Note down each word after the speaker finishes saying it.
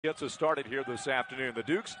Gets us started here this afternoon. The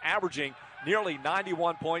Dukes averaging nearly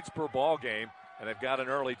 91 points per ball game, and they've got an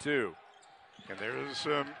early two. And there's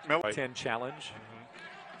 10 challenge.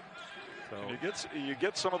 So you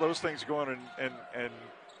get some of those things going, and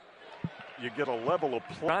you get a level of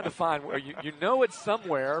play. Trying to find where you know it's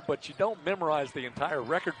somewhere, but you don't memorize the entire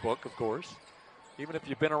record book, of course, even if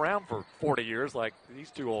you've been around for 40 years like these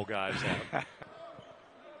two old guys have.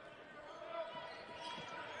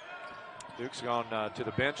 Duke's gone to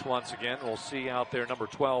the bench once again. We'll see out there number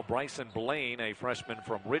 12, Bryson Blaine, a freshman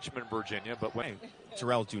from Richmond, Virginia. But wait,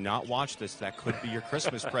 Terrell, do not watch this. That could be your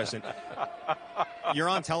Christmas present. You're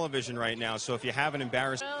on television right now, so if you have an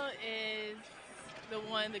embarrassing... Terrell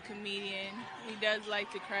is the comedian. He does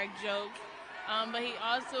like to crack jokes, but he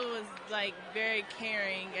also is like very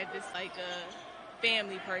caring at this like a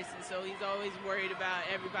family person. So he's always worried about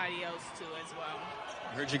everybody else too as well.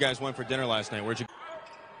 I heard you guys went for dinner last night. Where'd you?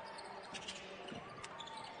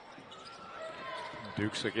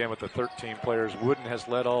 Dukes again with the 13 players. Wooden has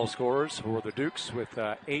led all scorers for the Dukes with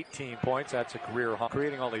 18 points. That's a career high.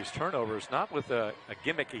 Creating all these turnovers, not with a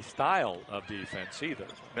gimmicky style of defense either.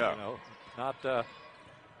 No. You know, not.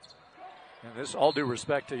 And this, all due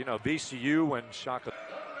respect to VCU and Shaka.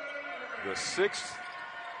 The sixth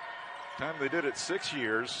time they did it 6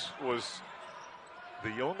 years was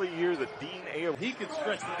the only year that Dean A. He can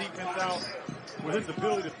stretch the defense out with his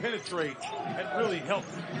ability to penetrate and really help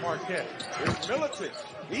Marquette. Here's Maletic.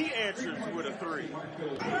 He answers with a three.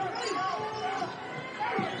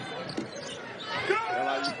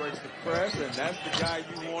 LIU breaks the press, and that's the guy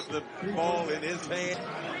you want the ball in his hand.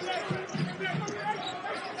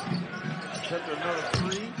 Took another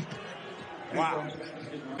three. Wow.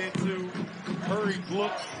 Into hurried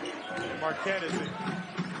looks. Marquette is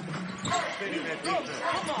hitting that defense.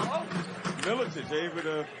 Maletic able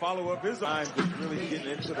to follow up his line, just really getting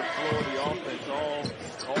into the flow of the offense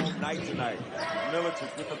all night tonight.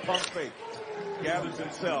 Maletic with the pump fake, gathers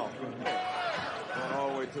himself, going all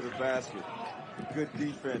the way to the basket. Good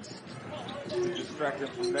defense to distract him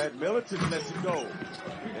from that. Maletic lets it go,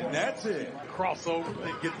 and that's it. Crossover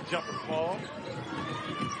and get the jumping ball.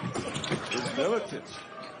 It's Maletic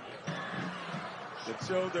that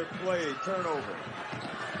showed their play. Turnover.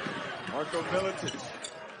 Marko Maletic.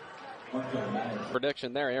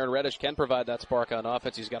 Prediction there. Aaron Reddish can provide that spark on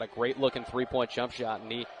offense. He's got a great looking three-point jump shot,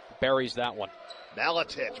 and he buries that one.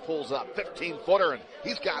 Maletic pulls up 15-footer, and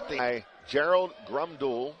he's got the Gerald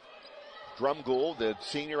Drumgoole, the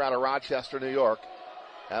senior out of Rochester, New York,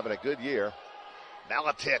 having a good year.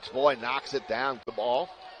 Maletic, boy, knocks it down. The ball.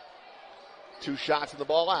 2 shots and the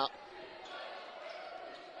ball out.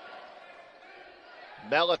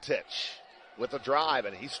 Maletic with a drive,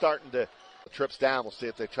 and he's starting to trips down. We'll see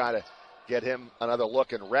if they try to get him another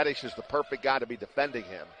look, and Reddish is the perfect guy to be defending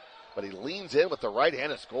him. But he leans in with the right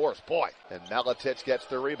hand and scores. Boy, and Maletic gets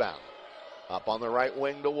the rebound. Up on the right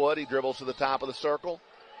wing to Wood. He dribbles to the top of the circle.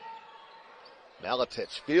 Maletic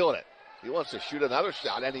feeling it. He wants to shoot another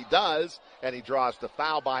shot, and he does, and he draws the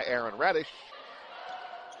foul by Aaron Reddish.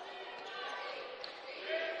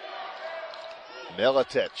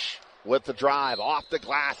 Maletic with the drive, off the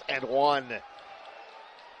glass, and one.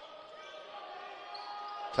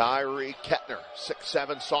 Tyree Kettner,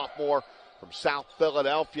 6'7" sophomore from South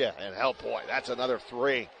Philadelphia. And hell, boy, that's another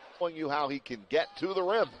three. Showing you how he can get to the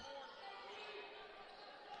rim.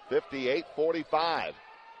 58-45.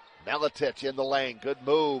 Maletic in the lane. Good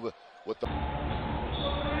move with the...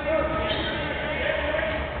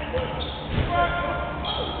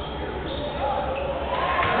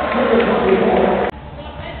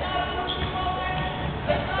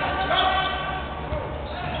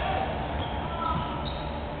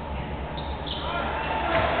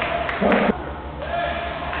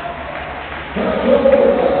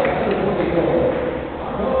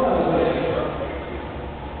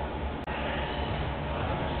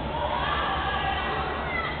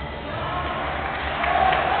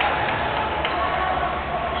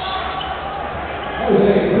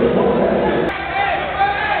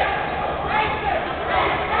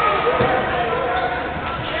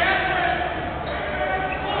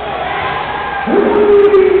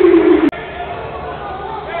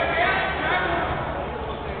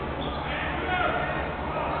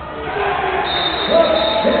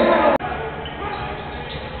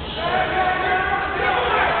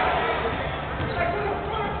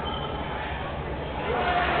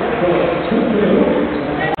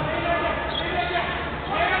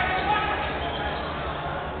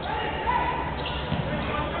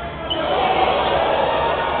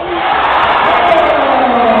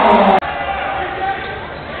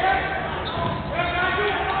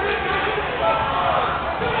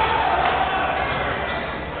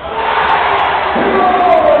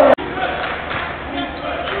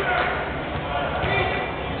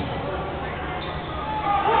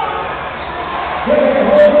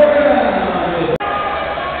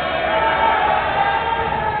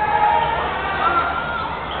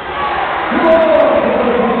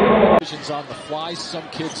 on the fly. Some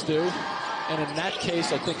kids do. And in that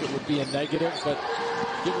case, I think it would be a negative. But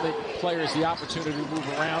giving the players the opportunity to move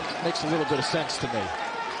around makes a little bit of sense to me.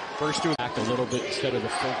 First to act a little bit instead of the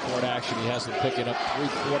full court action. He has them picking up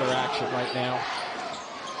three-quarter action right now.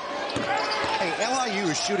 Hey, LIU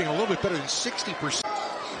is shooting a little bit better than 60%.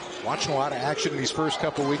 Watching a lot of action in these first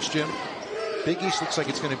couple weeks, Jim. Big East looks like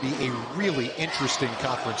it's going to be a really interesting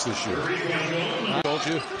conference this year. I told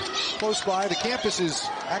you, close by. The campus is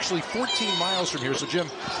actually 14 miles from here. So, Jim,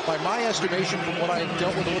 by my estimation, from what I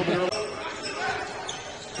dealt with a little bit earlier,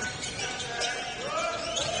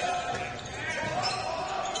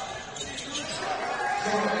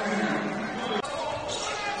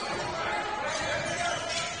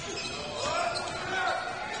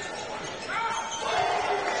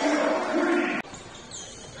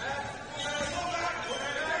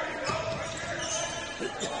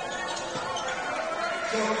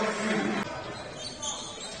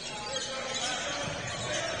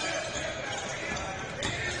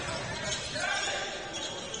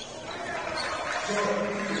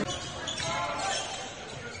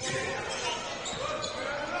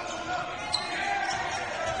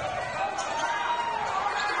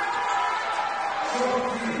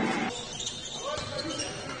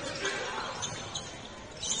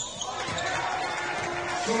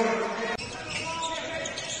 Sure.